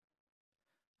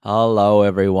Hello,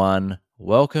 everyone.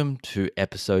 Welcome to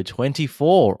episode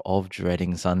 24 of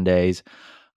Dreading Sundays.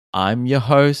 I'm your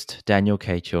host, Daniel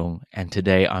K. Chung, and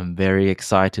today I'm very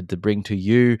excited to bring to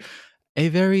you a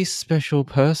very special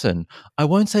person. I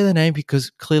won't say the name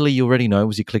because clearly you already know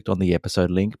as you clicked on the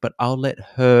episode link, but I'll let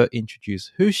her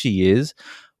introduce who she is,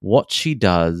 what she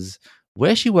does,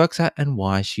 where she works at, and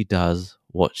why she does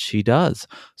what she does.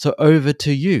 So over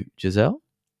to you, Giselle.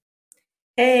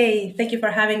 Hey, thank you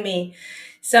for having me.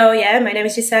 So, yeah, my name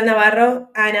is Giselle Navarro,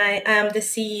 and I am the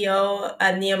CEO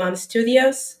at Neomam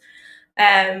Studios.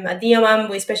 At Neomam,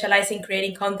 we specialize in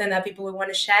creating content that people will want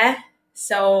to share.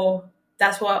 So,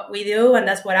 that's what we do, and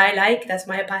that's what I like. That's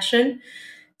my passion.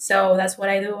 So, that's what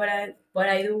I do, what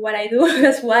I do.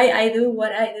 That's why I do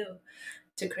what I do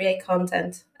to create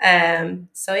content.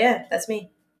 So, yeah, that's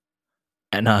me.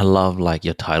 And I love like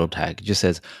your title tag. It just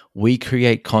says, "We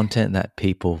create content that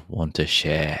people want to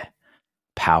share."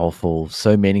 Powerful,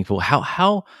 so meaningful.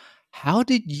 How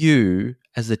did you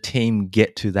as a team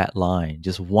get to that line?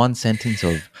 Just one sentence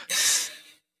of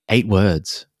 8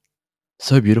 words.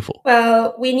 So beautiful.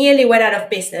 Well, we nearly went out of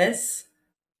business,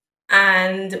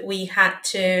 and we had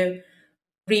to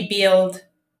rebuild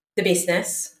the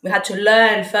business. We had to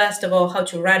learn, first of all, how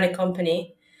to run a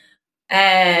company.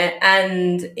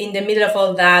 And in the middle of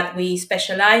all that, we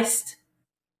specialized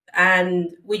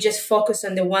and we just focused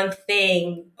on the one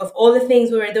thing of all the things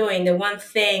we were doing, the one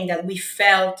thing that we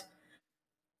felt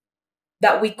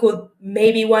that we could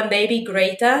maybe one day be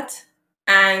great at.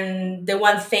 And the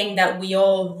one thing that we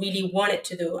all really wanted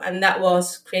to do, and that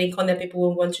was creating content people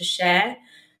would want to share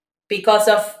because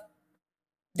of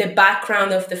the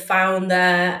background of the founder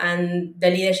and the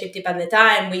leadership team at the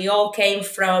time. We all came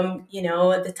from,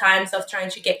 the times of trying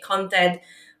to get content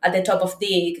at the top of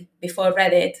Dig before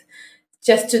Reddit,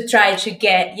 just to try to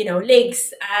get,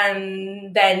 links.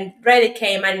 And then Reddit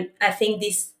came, and I think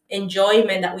this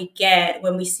enjoyment that we get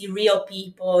when we see real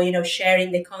people,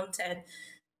 sharing the content.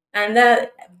 And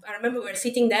that I remember we were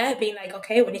sitting there being like,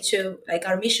 okay, we need to, like,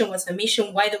 our mission was a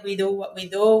mission. Why do we do what we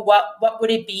do? What would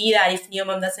it be that if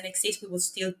Neomam doesn't exist, we would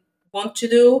still want to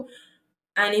do?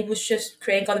 And it was just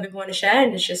creating content people want to share,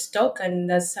 and it's just stuck, and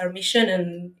that's our mission,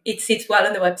 and it sits well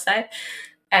on the website.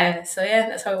 So yeah,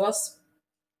 that's how it was.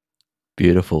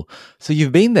 Beautiful. So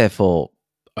you've been there for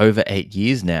over 8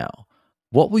 years now.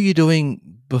 What were you doing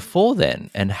before then?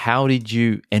 And how did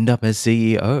you end up as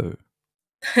CEO?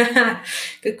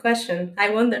 Good question. I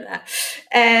wonder that.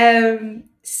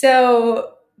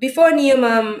 So before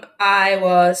Neomam, I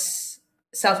was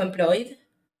self-employed.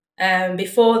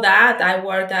 Before that, I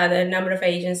worked at a number of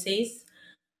agencies,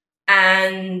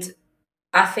 and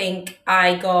I think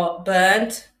I got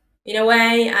burnt in a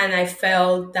way, and I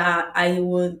felt that I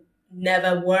would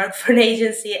never work for an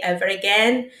agency ever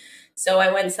again. So I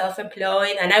went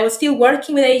self-employed, and I was still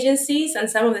working with agencies and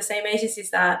some of the same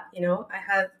agencies that I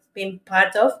had been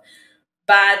part of,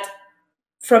 but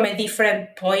from a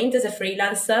different point as a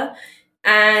freelancer.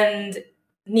 And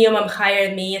Neomam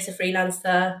hired me as a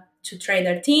freelancer to train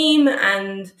their team,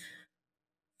 and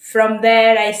from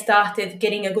there I started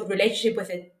getting a good relationship with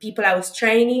the people I was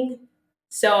training.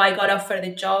 So I got offered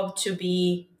the job to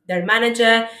be their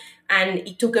manager, and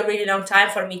it took a really long time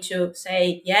for me to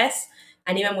say yes.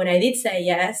 And even when I did say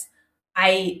yes,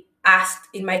 I asked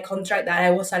in my contract that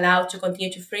I was allowed to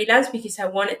continue to freelance because I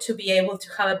wanted to be able to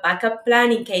have a backup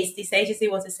plan in case this agency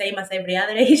was the same as every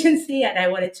other agency and I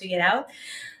wanted to get out.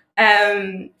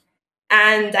 Um,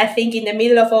 and I think in the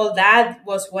middle of all that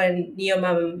was when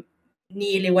Neomam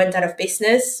nearly went out of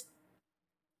business.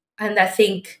 And I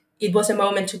think it was a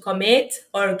moment to commit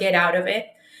or get out of it.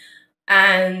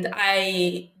 And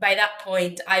by that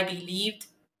point, I believed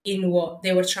in what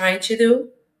they were trying to do.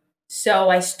 So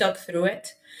I stuck through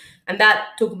it. And that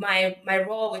took my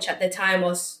role, which at the time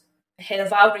was a head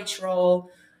of outreach role.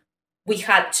 We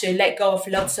had to let go of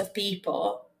lots of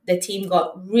people. The team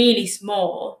got really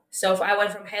small. So if I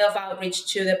went from head of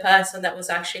outreach to the person that was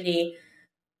actually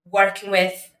working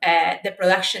with the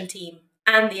production team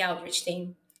and the outreach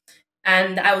team.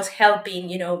 And I was helping,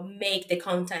 make the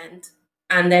content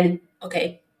and then,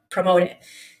 okay, promote it.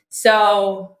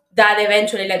 So that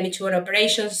eventually led me to an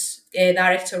operations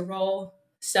director role.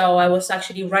 So I was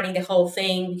actually running the whole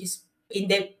thing because in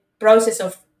the process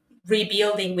of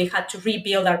rebuilding, we had to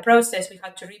rebuild our process. We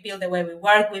had to rebuild the way we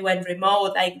work. We went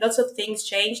remote, like lots of things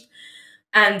changed.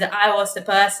 And I was the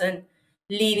person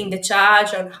leading the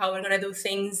charge on how we're going to do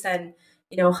things and,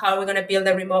 how we're going to build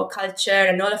a remote culture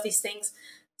and all of these things.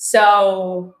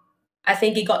 So I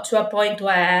think it got to a point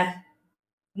where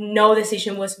no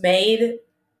decision was made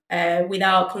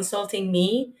without consulting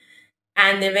me.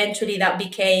 And eventually that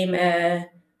became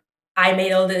I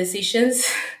made all the decisions.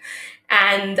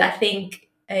 And I think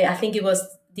it was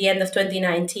the end of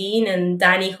 2019, and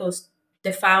Danny, who's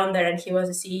the founder and he was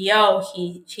the CEO,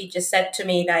 he just said to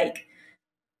me like,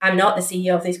 I'm not the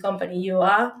CEO of this company, you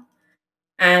are.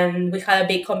 And we had a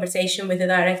big conversation with the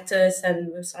directors, and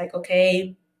it was like,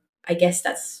 okay, I guess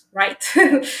that's right.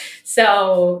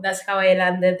 So that's how I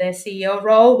landed the CEO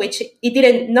role, which it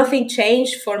didn't, nothing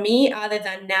changed for me other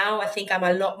than now I think I'm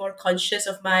a lot more conscious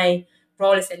of my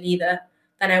role as a leader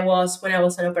than I was when I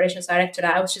was an operations director.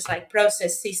 I was just like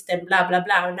process, system, blah, blah,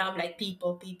 blah. And now I'm like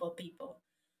people, people, people.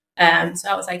 So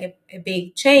that was like a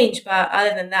big change. But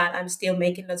other than that, I'm still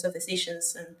making lots of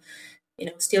decisions and,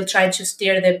 still trying to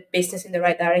steer the business in the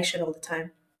right direction all the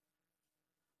time.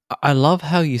 I love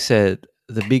how you said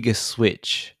the biggest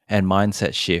switch and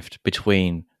mindset shift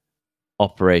between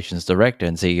operations director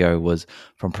and CEO was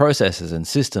from processes and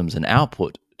systems and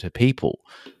output to people.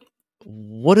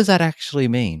 What does that actually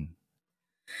mean?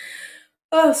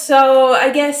 Oh, so I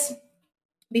guess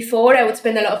before I would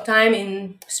spend a lot of time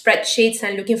in spreadsheets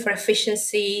and looking for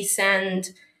efficiencies and,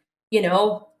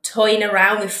 toying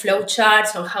around with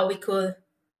flowcharts on how we could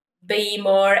be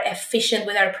more efficient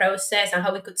with our process and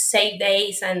how we could save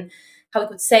days and how we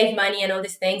could save money and all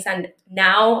these things. And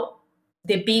now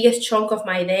the biggest chunk of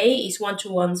my day is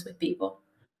one-to-ones with people,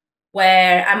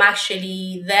 where I'm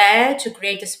actually there to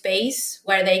create a space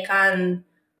where they can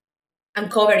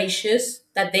uncover issues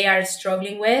that they are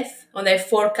struggling with on their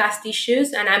forecast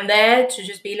issues. And I'm there to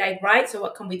just be like, right, so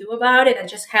what can we do about it? And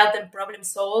just help them problem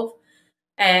solve,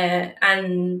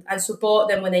 and support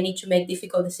them when they need to make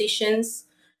difficult decisions.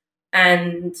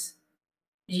 And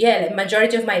yeah, the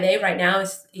majority of my day right now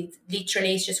is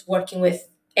just working with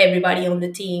everybody on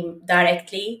the team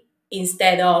directly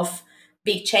instead of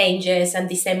big changes and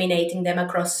disseminating them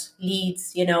across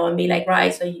leads, and be like,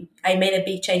 right, so I made a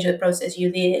big change of the process,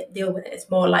 you deal with it. It's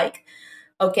more like,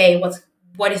 okay,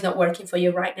 what is not working for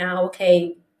you right now?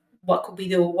 Okay, what could we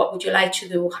do? What would you like to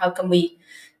do? How can we,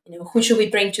 who should we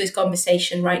bring to this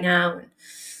conversation right now?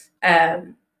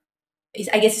 Um,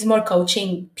 I guess it's more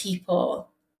coaching people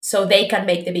so they can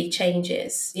make the big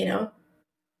changes.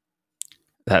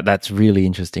 That's really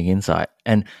interesting insight.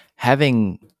 And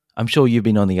I'm sure you've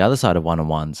been on the other side of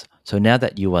one-on-ones. So now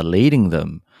that you are leading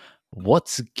them,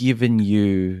 what's given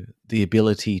you the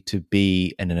ability to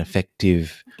be an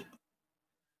effective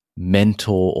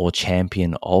mentor or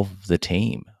champion of the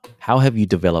team? How have you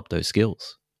developed those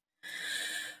skills?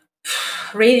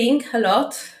 Reading a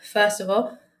lot, first of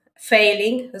all,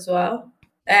 failing as well.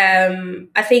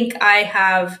 I think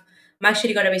I'm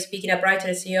actually going to be speaking at Brighton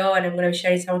SEO, and I'm going to be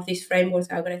sharing some of these frameworks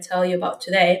I'm going to tell you about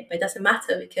today, but it doesn't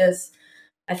matter because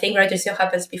I think Brighton SEO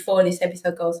happens before this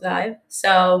episode goes live.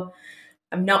 So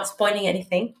I'm not spoiling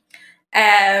anything.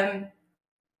 But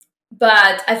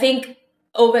I think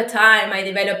over time, I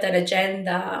developed an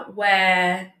agenda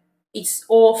where it's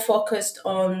all focused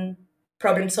on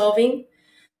problem solving.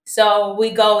 So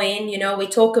we go in, we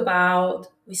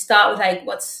start with like,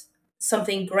 what's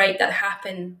something great that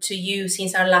happened to you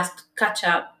since our last catch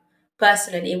up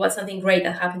personally? What's something great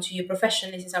that happened to you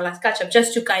professionally since our last catch up?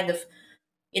 Just to kind of,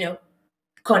 you know,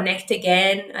 connect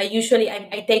again. I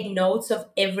take notes of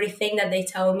everything that they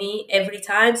tell me every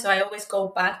time. So I always go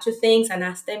back to things and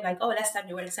ask them like, oh, last time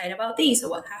you were excited about this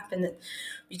or what happened. And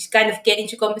we just kind of get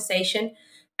into conversation.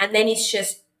 And then it's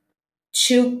just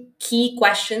two key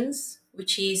questions,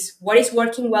 which is what is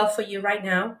working well for you right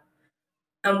now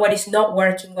and what is not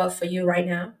working well for you right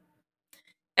now.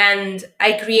 And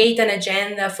I create an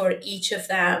agenda for each of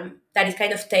them that is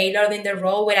kind of tailored in the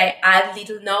role, where I add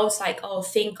little notes like, oh,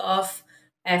 think of,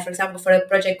 for example, for the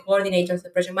project coordinators, the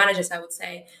project managers, I would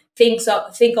say, think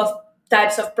of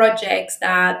types of projects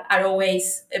that are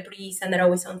always a breeze and they're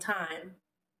always on time.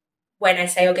 When I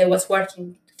say, okay, what's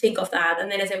working, think of that. And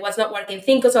then I say, what's not working,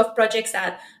 think of projects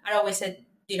that are always a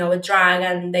drag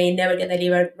and they never get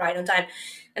delivered right on time.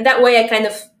 And that way I kind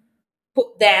of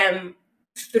put them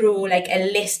through like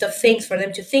a list of things for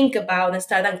them to think about and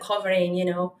start uncovering,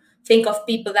 think of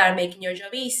people that are making your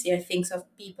job easier, think of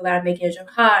people that are making your job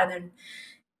hard.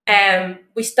 And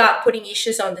we start putting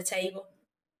issues on the table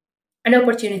and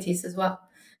opportunities as well.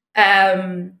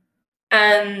 And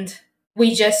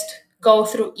we just go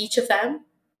through each of them,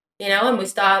 and we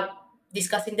start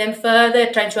discussing them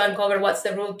further, trying to uncover what's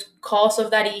the root cause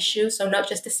of that issue. So not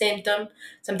just a symptom.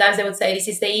 Sometimes they would say, this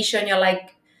is the issue. And you're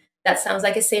like, that sounds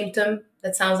like a symptom.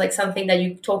 That sounds like something that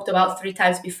you talked about 3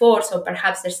 times before. So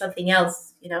perhaps there's something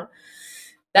else,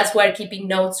 That's where keeping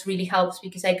notes really helps,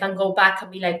 because I can go back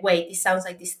and be like, wait, this sounds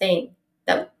like this thing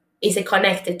that is it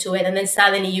connected to it. And then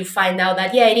suddenly you find out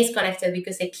that, yeah, it is connected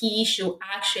because the key issue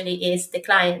actually is the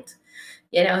client.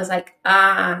 It's like,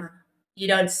 You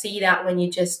don't see that when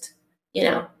you just,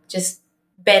 just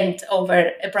bent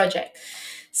over a project.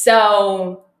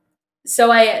 So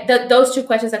those two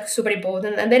questions are super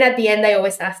important. And then at the end, I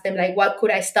always ask them, like, what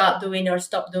could I start doing or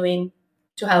stop doing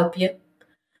to help you?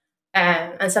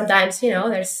 And sometimes,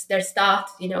 there's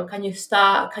start, can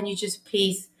you just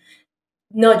please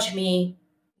nudge me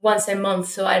once a month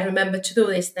so I remember to do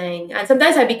this thing? And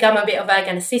sometimes I become a bit of like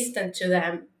an assistant to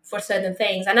them for certain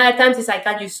things. And other times it's like,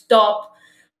 can you stop?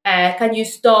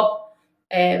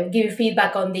 Giving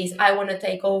feedback on this? I want to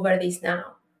take over this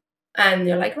now. And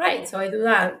you're like, right. So I do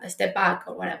that. I step back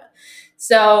or whatever.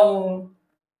 So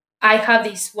I have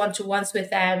these one-to-ones with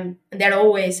them, and they're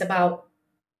always about,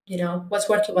 what's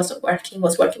working, what's not working,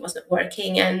 what's working, what's not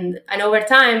working. And over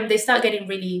time, they start getting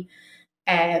really,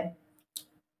 I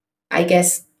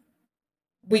guess,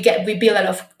 we build a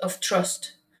lot of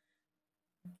trust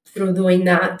through doing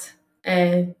that.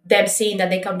 Them seeing that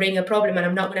they can bring a problem and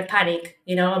I'm not going to panic,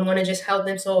 I'm going to just help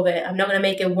them solve it. I'm not going to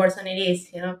make it worse than it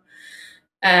is,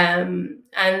 and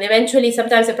eventually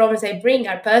sometimes the problems they bring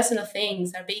are personal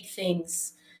things, are big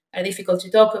things, are difficult to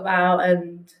talk about,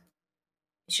 and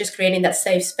it's just creating that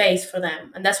safe space for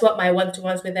them. And that's what my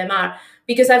one-to-ones with them are,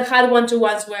 because I've had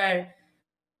one-to-ones where,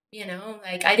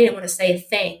 like, I didn't want to say a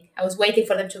thing. I was waiting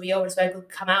for them to be over so I could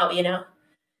come out,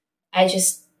 I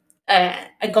just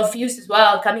I'm confused as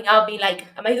well, coming out being like,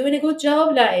 am I doing a good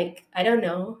job? Like, I don't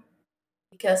know,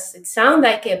 because it sounds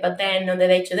like it, but then on the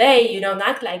day-to-day you don't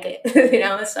act like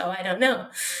it. So I don't know.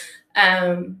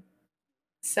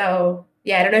 So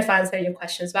yeah, I don't know if I answered your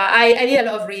questions, but I did a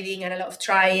lot of reading and a lot of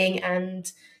trying and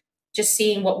just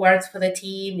seeing what works for the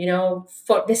team,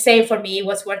 for the same for me,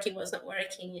 what's working, what's not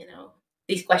working.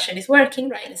 This question is working,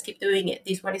 right? Let's keep doing it.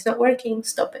 This one is not working,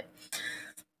 stop it.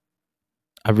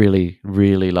 I really,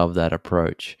 really love that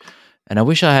approach. And I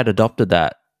wish I had adopted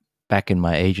that back in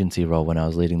my agency role when I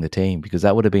was leading the team, because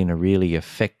that would have been a really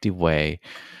effective way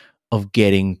of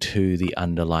getting to the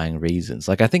underlying reasons.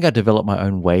 Like, I think I developed my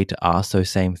own way to ask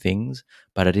those same things,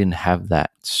 but I didn't have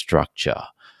that structure.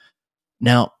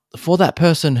 Now, for that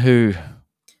person who,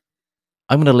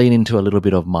 I'm going to lean into a little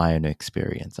bit of my own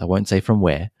experience. I won't say from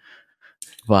where,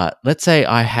 but let's say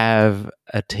I have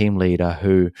a team leader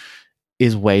who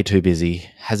is way too busy,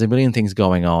 has a million things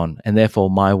going on, and therefore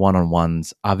my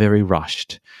one-on-ones are very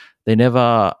rushed. They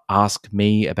never ask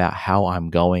me about how I'm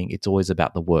going. It's always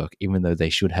about the work, even though they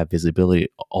should have visibility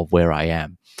of where I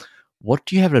am. What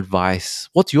do you have advice?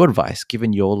 What's your advice,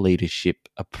 given your leadership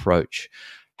approach,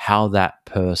 how that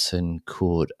person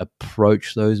could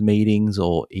approach those meetings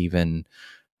or even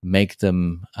make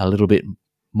them a little bit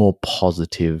more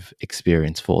positive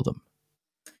experience for them?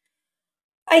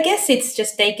 I guess it's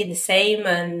just taking the same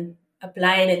and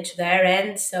applying it to their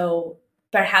end. So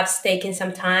perhaps taking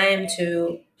some time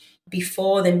to,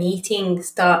 before the meeting,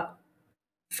 start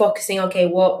focusing. Okay,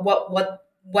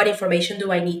 what information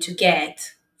do I need to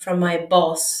get from my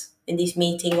boss in this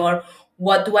meeting, or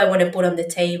what do I want to put on the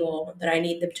table that I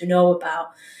need them to know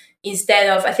about? Instead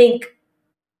of, I think,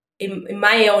 in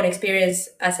my own experience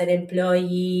as an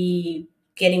employee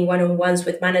getting one-on-ones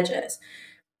with managers,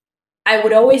 I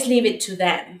would always leave it to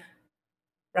them,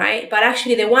 right? But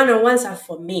actually, the one-on-ones are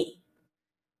for me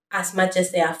as much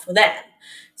as they are for them.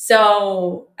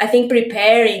 So I think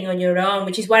preparing on your own,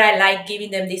 which is what I like, giving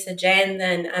them this agenda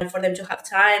and for them to have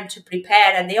time to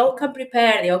prepare, and they all come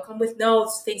prepared, they all come with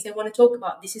notes, things they want to talk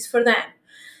about. This is for them.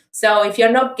 So if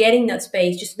you're not getting that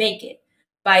space, just make it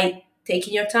by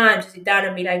taking your time to sit down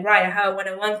and be like, right, I have a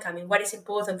one-on-one coming. What is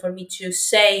important for me to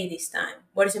say this time?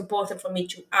 What is important for me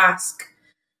to ask?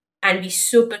 And be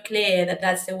super clear that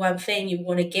that's the one thing you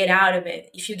want to get out of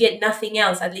it. If you get nothing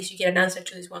else, at least you get an answer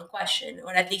to this one question,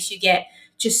 or at least you get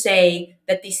to say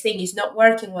that this thing is not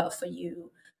working well for you,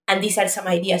 and these are some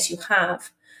ideas you have.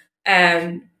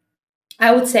 I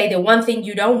would say the one thing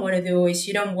you don't want to do is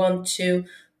you don't want to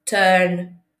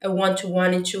turn a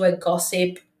one-to-one into a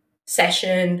gossip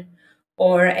session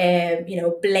or a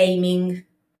blaming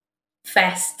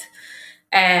fest,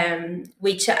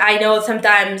 which I know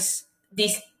sometimes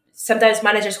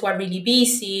managers who are really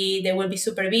busy, they will be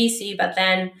super busy, but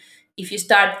then if you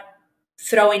start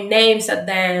throwing names at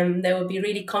them, they will be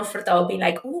really comfortable being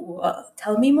like, "Ooh,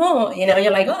 tell me more."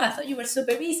 You're like, "Oh, I thought you were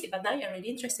super busy, but now you're really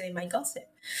interested in my gossip."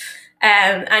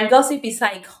 And gossip is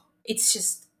like,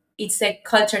 it's a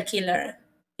culture killer.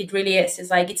 It really is. It's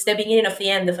like, it's the beginning of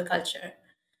the end of a culture.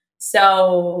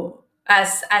 So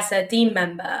as a team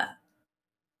member,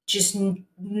 just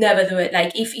never do it.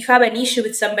 Like, if you have an issue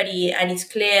with somebody and it's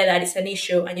clear that it's an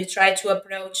issue, and you try to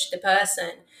approach the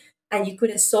person and you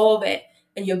couldn't solve it,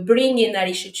 and you're bringing that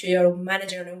issue to your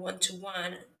manager on a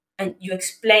one-to-one and you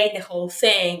explain the whole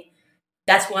thing,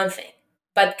 that's one thing.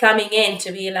 But coming in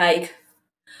to be like,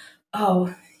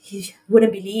 oh, you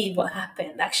wouldn't believe what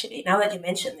happened actually, now that you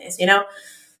mention this,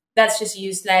 that's just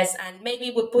useless. And maybe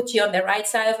it would put you on the right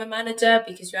side of a manager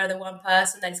because you are the one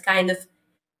person that's kind of,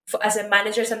 as a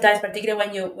manager, sometimes,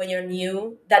 particularly when you're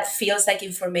new, that feels like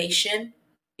information.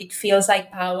 It feels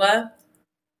like power,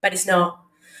 but it's not.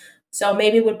 So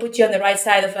maybe it will put you on the right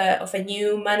side of a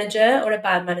new manager or a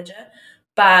bad manager,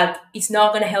 but it's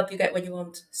not going to help you get what you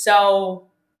want. So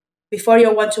before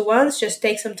your one-to-ones, just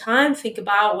take some time, think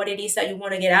about what it is that you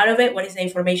want to get out of it, what is the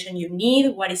information you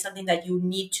need, what is something that you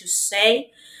need to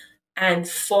say, and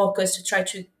focus to try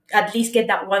to at least get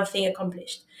that one thing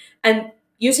accomplished. And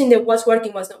using the what's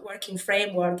working, what's not working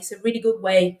framework is a really good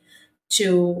way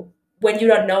to, when you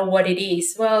don't know what it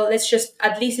is, well, let's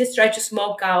try to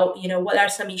smoke out, what are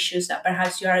some issues that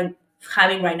perhaps you aren't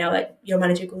having right now that your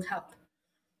manager could help.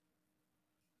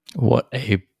 What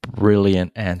a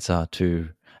brilliant answer to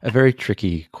a very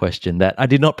tricky question that I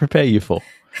did not prepare you for.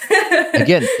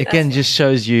 Again, just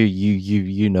shows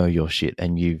you know your shit,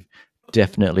 and you've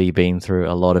definitely been through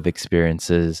a lot of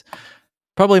experiences,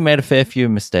 probably made a fair few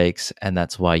mistakes, and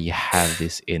that's why you have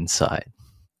this insight.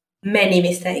 Many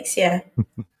mistakes, yeah.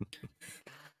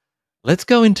 Let's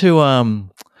go into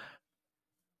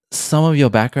some of your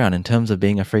background in terms of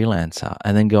being a freelancer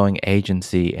and then going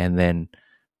agency and then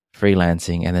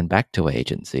freelancing and then back to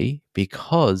agency,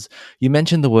 because you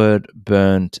mentioned the word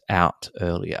burnt out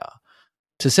earlier.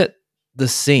 To set the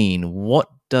scene, what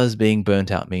does being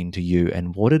burnt out mean to you,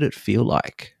 and what did it feel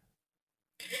like?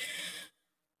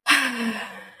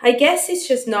 I guess it's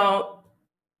just not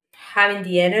having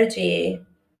the energy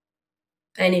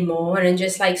anymore and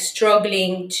just like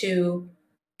struggling to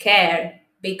care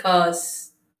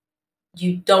because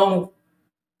you don't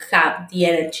have the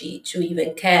energy to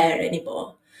even care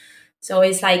anymore. So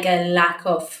it's like a lack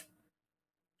of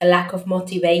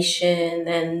motivation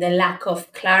and the lack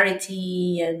of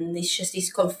clarity, and it's just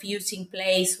this confusing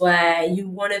place where you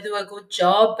want to do a good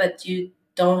job but you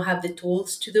don't have the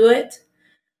tools to do it.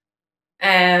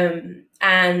 And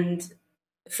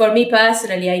for me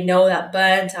personally, I know that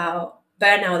burnout,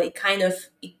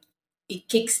 it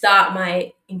kickstart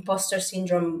my imposter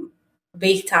syndrome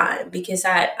big time, because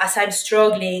as I'm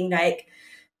struggling, like,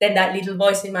 then that little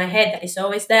voice in my head that is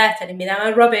always there telling me that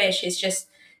I'm rubbish, it just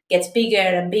gets bigger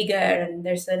and bigger, and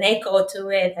there's an echo to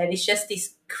it, and it's just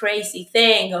this crazy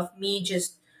thing of me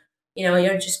just,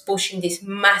 you're just pushing this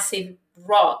massive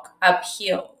rock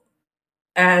uphill.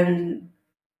 And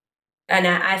and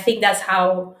I think that's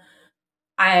how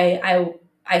I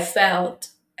felt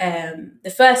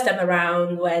the first time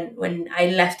around when I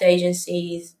left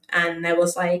agencies, and I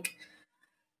was like,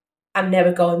 I'm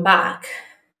never going back.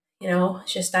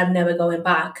 Just I'm never going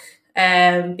back.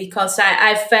 Because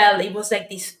I felt it was like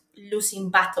this losing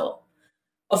battle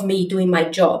of me doing my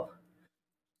job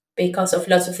because of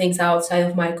lots of things outside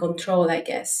of my control, I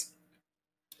guess.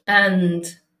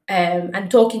 And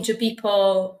talking to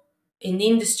people in the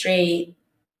industry,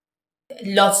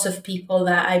 lots of people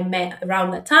that I met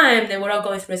around that time, they were all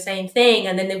going through the same thing.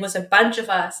 And then there was a bunch of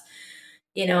us,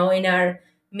 in our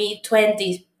mid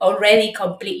 20s, already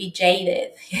completely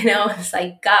jaded. It's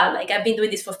like, God, like, I've been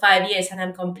doing this for 5 years and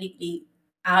I'm completely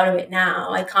out of it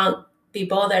now. I can't be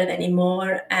bothered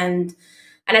anymore. And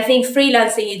I think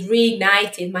freelancing, it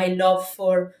reignited my love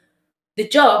for the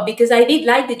job, because I did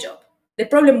like the job. The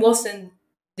problem wasn't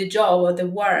the job or the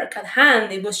work at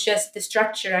hand, it was just the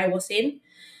structure I was in.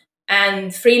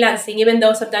 And freelancing, even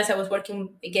though sometimes I was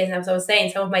working, again, as I was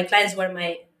saying, some of my clients were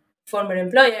my former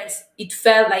employers, it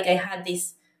felt like I had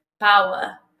this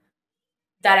power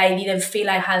that I didn't feel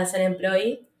I had as an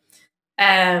employee.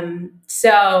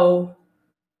 So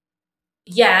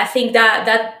yeah, I think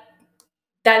that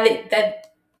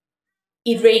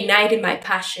it reignited my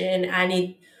passion, and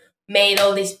it made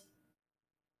all this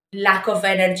lack of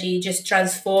energy just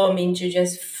transform into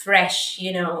just fresh,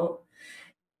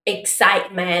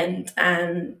 excitement.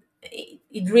 And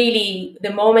it really,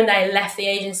 the moment I left the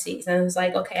agencies, I was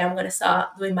like, okay, I'm going to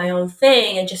start doing my own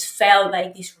thing, and just felt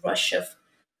like this rush of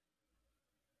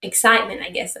excitement.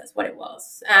 I guess that's what it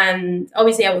was. And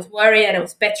obviously I was worried and I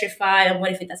was petrified, and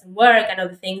what if it doesn't work, and all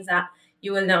the things that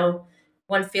you will know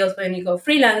one feels when you go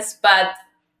freelance. But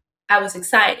I was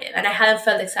excited, and I hadn't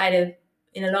felt excited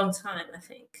in a long time, I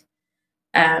think.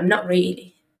 Not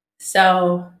really.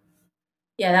 So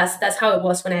yeah, that's how it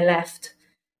was when I left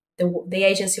the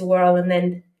agency world, and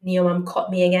then Neomam caught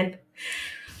me again.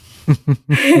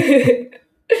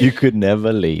 You could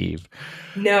never leave.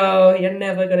 No, you're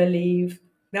never gonna leave.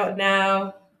 Not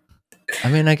now. I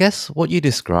mean, I guess what you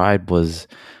described was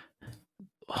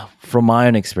from my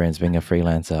own experience being a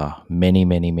freelancer many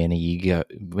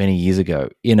years ago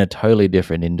in a totally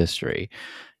different industry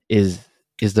is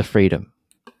the freedom,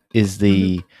 is Mhm.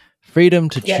 the freedom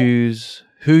to Yeah, choose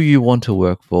who you want to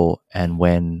work for and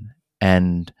when,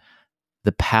 and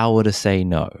the power to say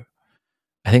no.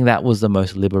 I think that was the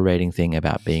most liberating thing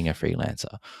about being a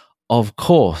freelancer. Of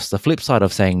course, the flip side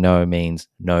of saying no means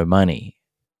no money.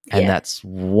 And yeah, that's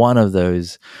one of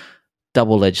those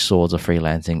double-edged swords of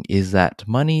freelancing, is that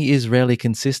money is rarely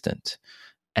consistent.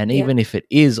 And yeah. even if it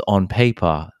is on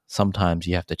paper, sometimes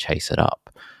you have to chase it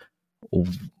up.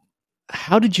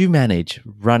 How did you manage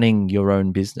running your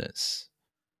own business?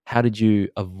 How did you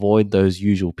avoid those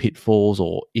usual pitfalls?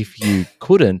 Or if you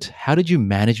couldn't, how did you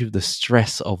manage with the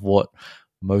stress of what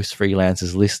most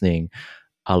freelancers listening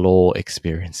are all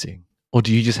experiencing? Or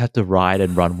do you just have to ride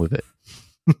and run with it?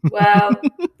 Well,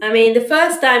 I mean, the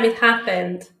first time it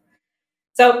happened,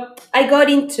 so I got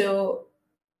into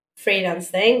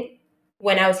freelancing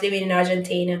when I was living in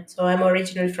Argentina. So I'm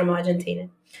originally from Argentina.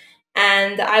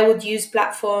 And I would use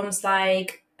platforms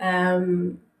like,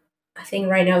 I think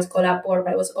right now it's called Upwork,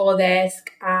 but it was Odesk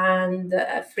and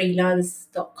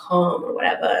freelance.com or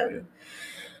whatever.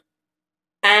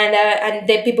 And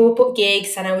then people would put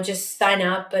gigs and I would just sign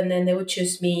up and then they would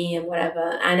choose me and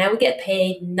whatever, and I would get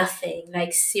paid nothing,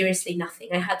 like seriously nothing.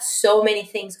 I had so many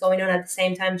things going on at the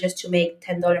same time just to make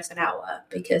 $10 an hour,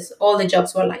 because all the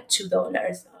jobs were like $2 or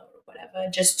whatever,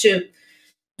 just to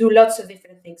do lots of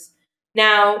different things.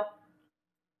 Now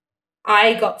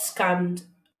I got scammed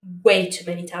way too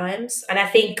many times, and I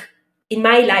think in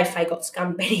my life I got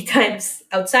scammed many times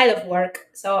outside of work.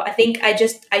 So I think I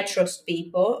trust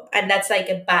people, and that's like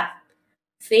a bad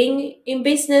thing in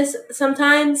business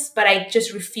sometimes, but I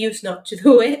just refuse not to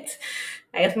do it.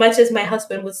 Like, as much as my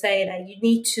husband would say, like, you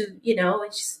need to,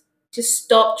 just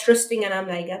stop trusting, and I'm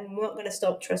like, I'm not gonna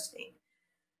stop trusting.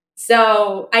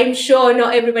 So I'm sure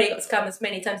not everybody got scammed as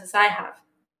many times as I have.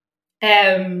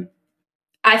 Um,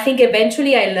 I think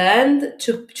eventually I learned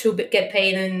to get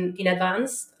paid in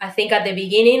advance. I think at the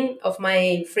beginning of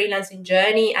my freelancing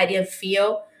journey, I didn't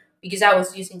feel, because I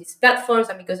was using these platforms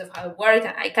and because of how it worked,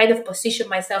 I kind of positioned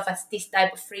myself as this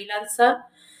type of freelancer.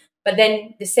 But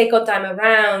then the second time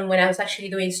around, when I was actually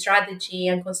doing strategy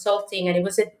and consulting, and it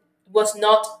was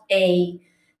not a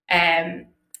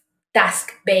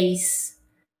task based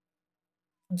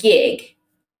gig.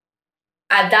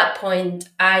 At that point,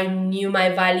 I knew my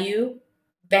value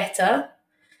better,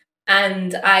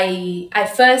 and I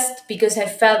first, because I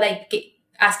felt like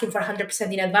asking for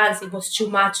 100% in advance, it was too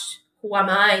much. Who am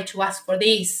I to ask for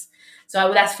this? So I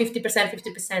would ask 50%,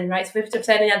 50%, right? So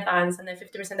 50% in advance and then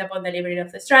 50% upon delivery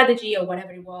of the strategy or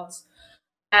whatever it was.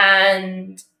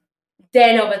 And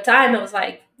then over time I was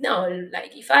like, no,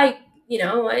 like, if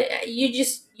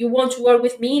you want to work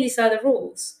with me, these are the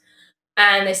rules.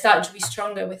 And I started to be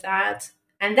stronger with that.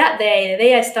 And that day, the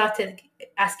day I started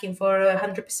asking for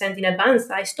 100% in advance,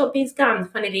 I stopped being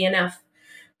scammed, funnily enough,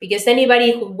 because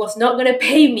anybody who was not going to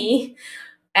pay me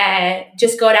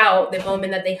just got out the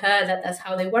moment that they heard that that's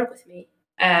how they work with me.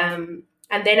 And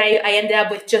then I ended up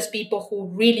with just people who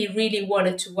really, really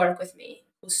wanted to work with me,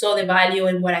 who saw the value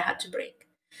in what I had to bring.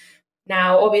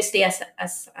 Now, obviously, as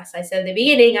I said at the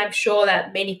beginning, I'm sure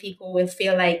that many people will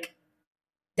feel like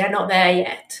they're not there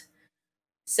yet.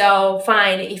 So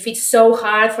fine, if it's so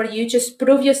hard for you, just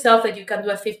prove yourself that you can do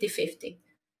a 50-50.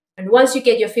 And once you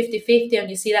get your 50-50 and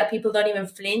you see that people don't even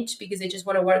flinch because they just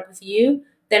want to work with you,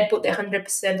 then put the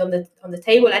 100% on the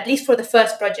table, at least for the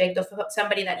first project of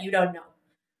somebody that you don't know.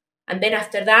 And then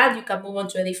after that, you can move on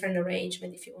to a different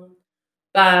arrangement if you want.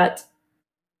 But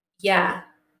yeah,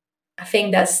 I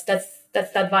think that's the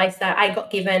advice that I got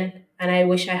given, and I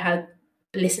wish I had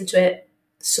listened to it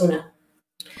sooner.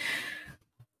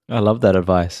 I love that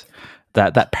advice.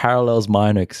 That parallels my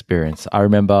own experience. I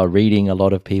remember reading a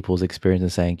lot of people's experience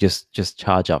and saying just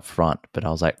charge up front, but I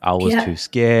was like, I was Yeah. too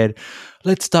scared.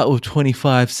 Let's start with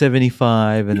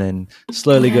 25-75 and then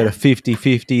slowly go to Yeah.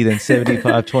 50-50, then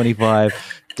 75-25.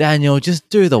 Daniel, just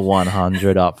do the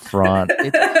 100 up front.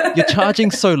 You're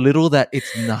charging so little that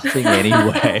it's nothing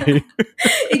anyway.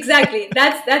 Exactly.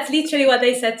 That's literally what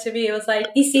they said to me. It was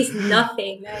like, this is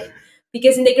nothing. Like,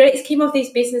 because in the great scheme of these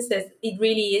businesses, it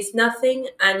really is nothing,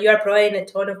 and you are providing a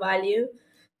ton of value.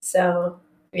 So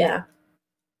yeah,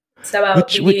 it's about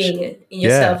which believing in yeah.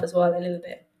 yourself as well a little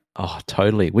bit. Oh,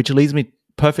 totally. Which leads me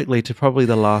perfectly to probably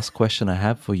the last question I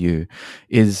have for you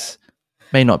is,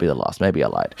 may not be the last, maybe I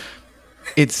lied.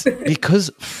 It's because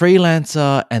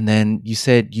freelancer, and then you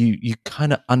said you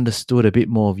kind of understood a bit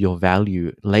more of your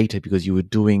value later because you were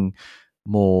doing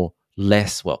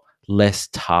less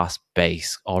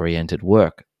task-based oriented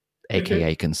work.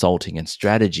 aka consulting and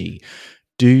strategy.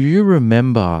 Do you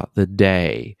remember the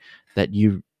day that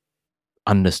you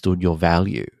understood your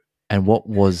value, and what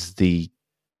was the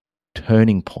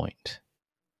turning point?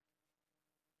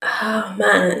 Oh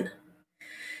man,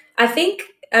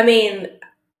 I mean,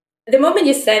 the moment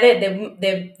you said it,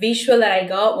 the visual that I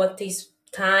got was this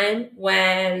time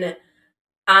when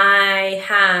I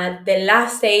had the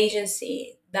last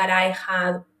agency that I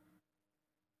had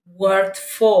worked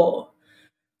for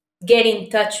get in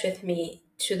touch with me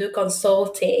to do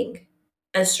consulting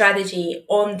and strategy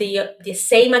on the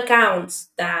same accounts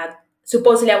that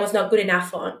supposedly I was not good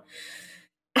enough on.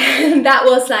 And that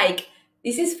was like,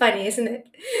 this is funny, isn't it?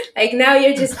 Like now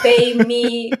you're just paying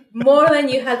me more than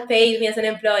you had paid me as an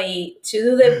employee to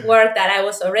do the work that I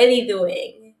was already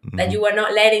doing, that you were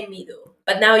not letting me do.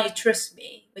 But now you trust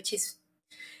me, which is,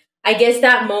 I guess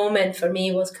that moment for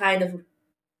me was kind of,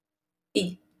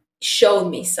 it showed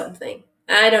me something.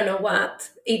 I don't know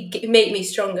what. It made me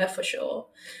stronger for sure.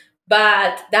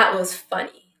 But that was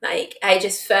funny. Like I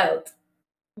just felt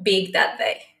big that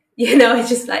day. It's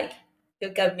just like,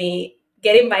 look at me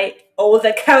getting my old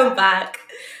account back,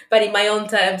 but in my own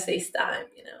terms this time.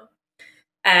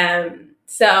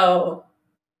 So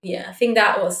yeah, I think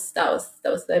that was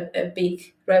a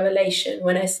big revelation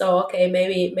when I saw, okay,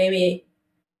 maybe maybe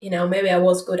I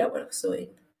was good at what I was doing.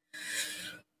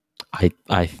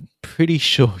 I'm pretty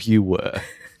sure you were.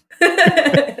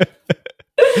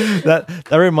 That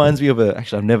reminds me of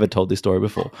actually, I've never told this story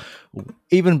before.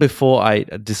 Even before I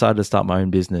decided to start my own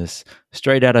business,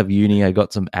 straight out of uni, I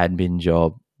got some admin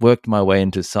job, worked my way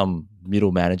into some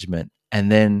middle management,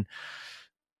 and then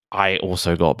I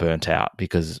also got burnt out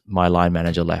because my line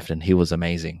manager left and he was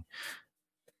amazing.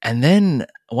 And then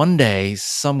one day,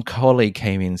 some colleague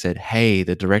came in and said, "Hey,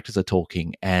 the directors are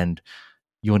talking and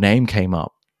your name came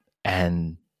up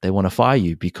and they want to fire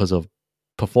you because of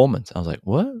performance." I was like,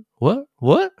 "What? What?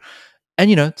 What?" And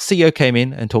CEO came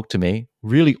in and talked to me.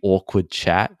 Really awkward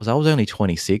chat because I was only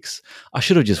 26. I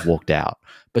should have just walked out.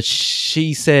 But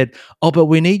she said, "Oh, but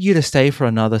we need you to stay for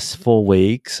another 4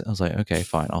 weeks." I was like, "Okay,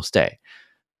 fine, I'll stay."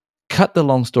 Cut the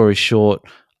long story short,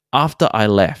 after I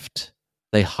left,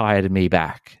 they hired me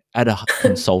back at a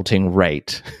consulting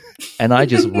rate. And I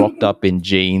just rocked up in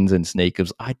jeans and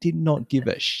sneakers. I did not give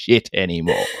a shit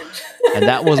anymore. And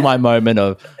that was my moment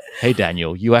of, hey,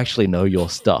 Daniel, you actually know your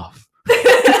stuff.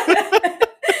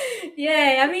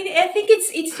 Yeah, I mean, I think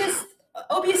it's just,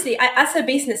 obviously, as a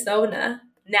business owner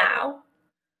now,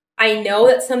 I know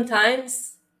that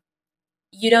sometimes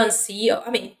you don't see. I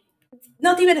mean,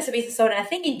 not even as a business owner. I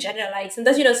think in general, like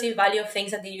sometimes you don't see the value of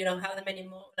things until you don't have them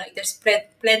anymore. Like there's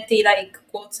plenty like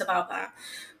quotes about that.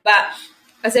 But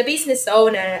as a business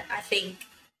owner, I think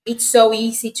it's so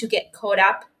easy to get caught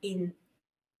up in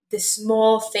the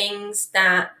small things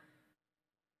that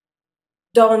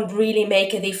don't really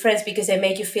make a difference because they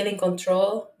make you feel in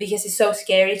control, because it's so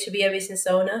scary to be a business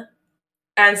owner.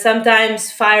 And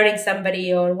sometimes firing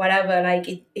somebody or whatever, like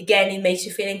it makes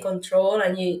you feel in control,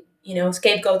 and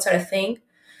scapegoats are a thing.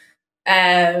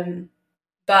 um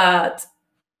but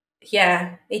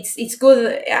yeah, it's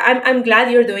good. I'm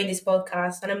glad you're doing this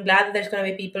podcast, and I'm glad that there's going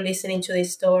to be people listening to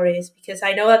these stories, because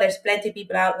I know that there's plenty of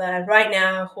people out there right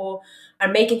now who are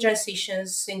making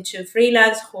transitions into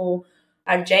freelance, who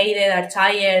are jaded, are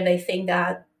tired. They think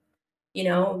that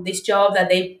this job that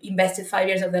they invested 5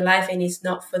 years of their life in is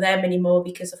not for them anymore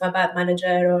because of a bad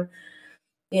manager, or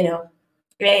you know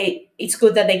it's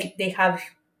good that they have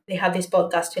this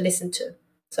podcast to listen to.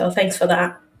 So thanks for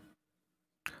that.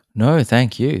 No,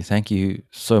 thank you. Thank you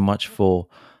so much for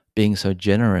being so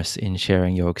generous in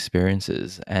sharing your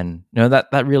experiences. And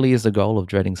that really is the goal of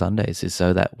Dreading Sundays, is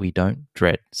so that we don't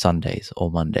dread Sundays or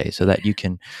Mondays, so that you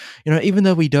can, even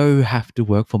though we do have to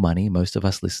work for money, most of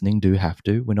us listening do have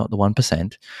to. We're not the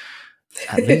 1%.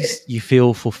 At least you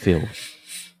feel fulfilled,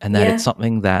 and that it's Yeah.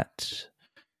 something that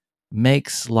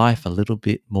makes life a little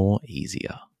bit more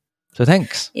easier. So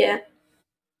thanks. Yeah.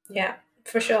 Yeah,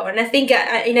 for sure. And I think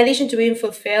in addition to being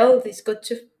fulfilled, it's good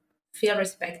to feel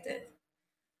respected,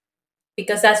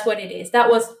 because that's what it is. That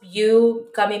was you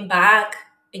coming back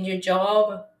in your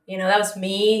job. That was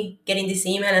me getting this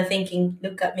email and thinking,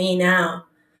 look at me now.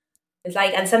 It's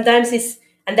like, and sometimes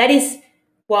and that is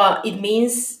what it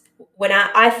means when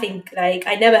I think, like,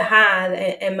 I never had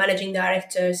a managing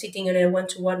director sitting in a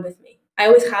one-to-one with me. I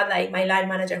always had like my line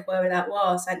manager, whoever that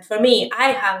was. And for me, I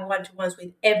have one-to-ones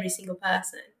with every single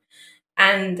person.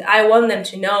 And I want them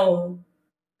to know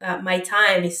that my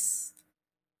time is,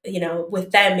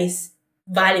 with them is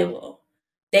valuable.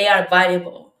 They are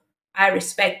valuable. I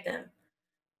respect them,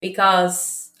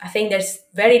 because I think there's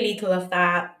very little of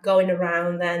that going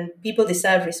around, and people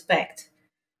deserve respect.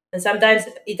 And sometimes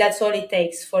that's all it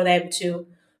takes for them to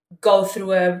go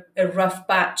through a rough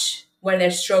patch where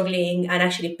they're struggling and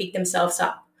actually pick themselves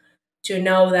up, to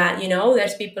know that,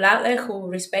 there's people out there who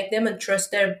respect them and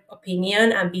trust their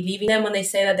opinion and believe in them when they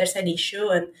say that there's an issue,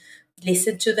 and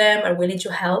listen to them, are willing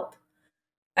to help.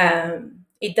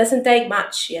 It doesn't take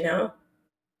much,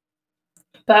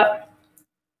 but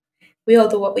we all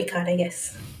do what we can, I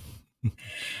guess.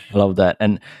 I love that.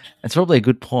 And it's probably a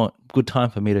good time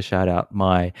for me to shout out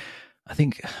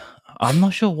I'm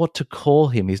not sure what to call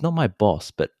him. He's not my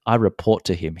boss, but I report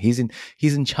to him. He's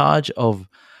in charge of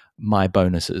my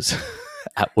bonuses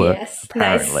at work, Yes,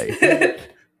 apparently. nice.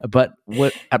 But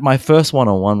at my first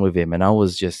one-on-one with him, and I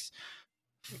was just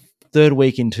third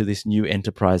week into this new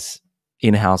enterprise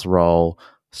in-house role,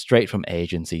 straight from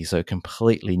agency, so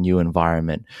completely new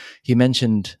environment. He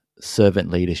mentioned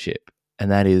servant leadership, and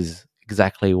that is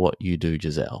exactly what you do,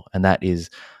 Giselle. And that is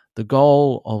the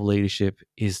goal of leadership,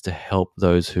 is to help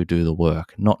those who do the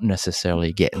work, not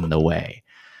necessarily get in the way.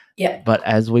 Yeah. But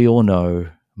as we all know,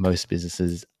 most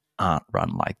businesses aren't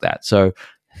run like that. So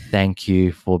thank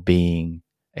you for being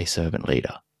a servant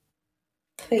leader.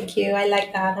 Thank you. I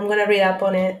like that. I'm going to read up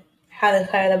on it. Hadn't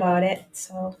heard about it,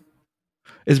 so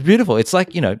it's beautiful. It's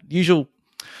like, usual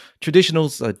traditional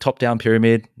top-down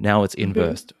pyramid. Now it's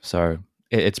inversed. Mm-hmm. So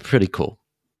it's pretty cool.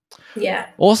 Yeah.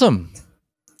 Awesome.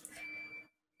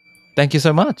 Thank you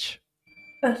so much.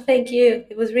 Oh, thank you.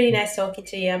 It was really nice talking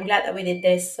to you. I'm glad that we did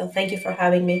this. So thank you for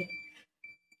having me.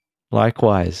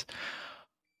 Likewise.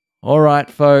 All right,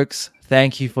 folks.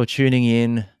 Thank you for tuning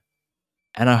in.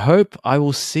 And I hope I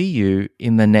will see you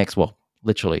in the next, well,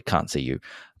 literally can't see you,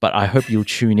 but I hope you'll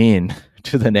tune in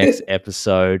to the next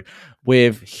episode.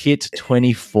 We've hit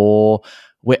 24.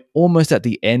 We're almost at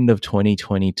the end of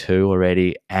 2022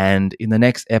 already. And in the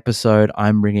next episode,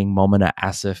 I'm bringing Momina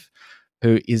Asif,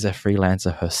 who is a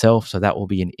freelancer herself. So that will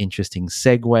be an interesting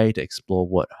segue to explore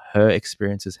what her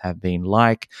experiences have been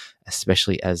like,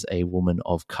 especially as a woman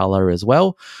of color as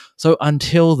well. So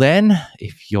until then,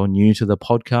 if you're new to the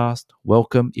podcast,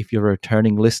 welcome. If you're a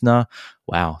returning listener,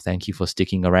 wow, thank you for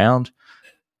sticking around.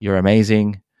 You're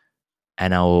amazing.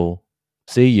 And I will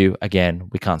see you again.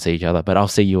 We can't see each other, but I'll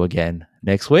see you again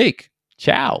next week.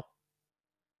 Ciao.